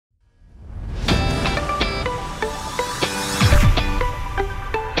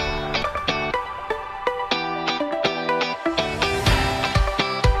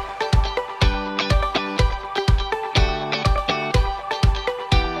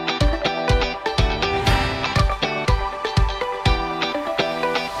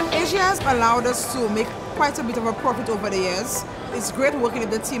allowed us to make quite a bit of a profit over the years. It's great working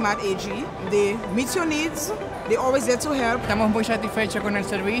with the team at AG. They meet your needs, they're always there to help. Estamos muy satisfechos con el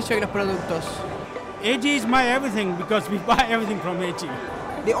servicio y los productos. AG is my everything because we buy everything from AG.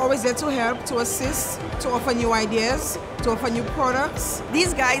 They're always there to help, to assist, to offer new ideas, to offer new products.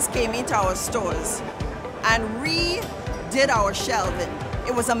 These guys came into our stores and redid our shelving.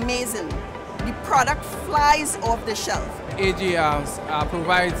 It was amazing. The product flies off the shelf. AG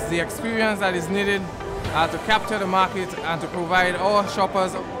provides the experience that is needed to capture the market and to provide our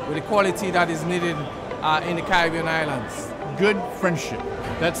shoppers with the quality that is needed in the Caribbean islands. Good friendship.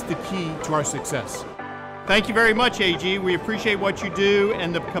 That's the key to our success. Thank you very much, AG. We appreciate what you do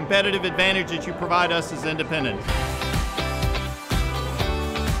and the competitive advantage that you provide us as independents.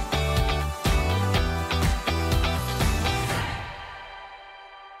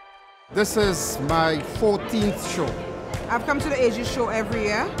 This is my 14th show. I've come to the AG show every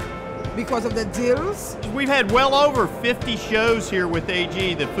year because of the deals. We've had well over 50 shows here with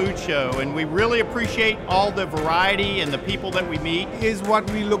AG, the food show, and we really appreciate all the variety and the people that we meet. Is what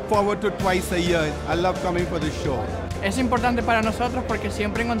we look forward to twice a year. I love coming for this show. Es importante para nosotros porque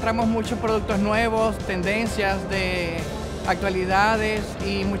siempre encontramos muchos productos nuevos, tendencias de actualidades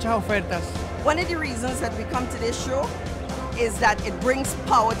y muchas ofertas. One of the reasons that we come to this show is that it brings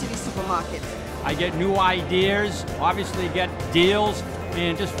power to the supermarket. I get new ideas, obviously get deals,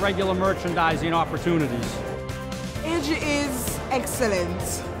 and just regular merchandising opportunities. AG is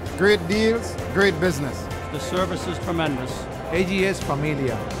excellent. Great deals, great business. The service is tremendous. AG is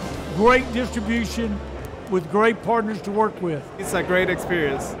familia. Great distribution with great partners to work with. It's a great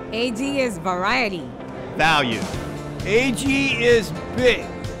experience. AG is variety. Value. AG is big.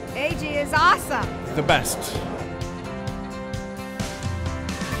 AG is awesome. The best.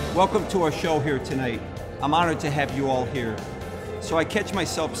 Welcome to our show here tonight. I'm honored to have you all here. So I catch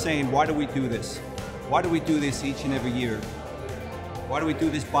myself saying, why do we do this? Why do we do this each and every year? Why do we do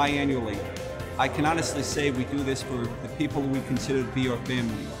this biannually? I can honestly say we do this for the people we consider to be our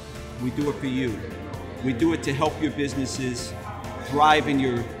family. We do it for you. We do it to help your businesses thrive in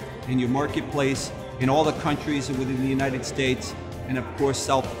your marketplace, in all the countries within the United States, and of course,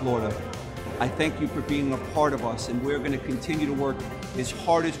 South Florida. I thank you for being a part of us, and we're going to continue to work as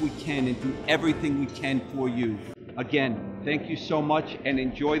hard as we can and do everything we can for you. Again, thank you so much and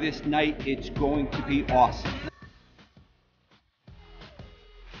enjoy this night. It's going to be awesome.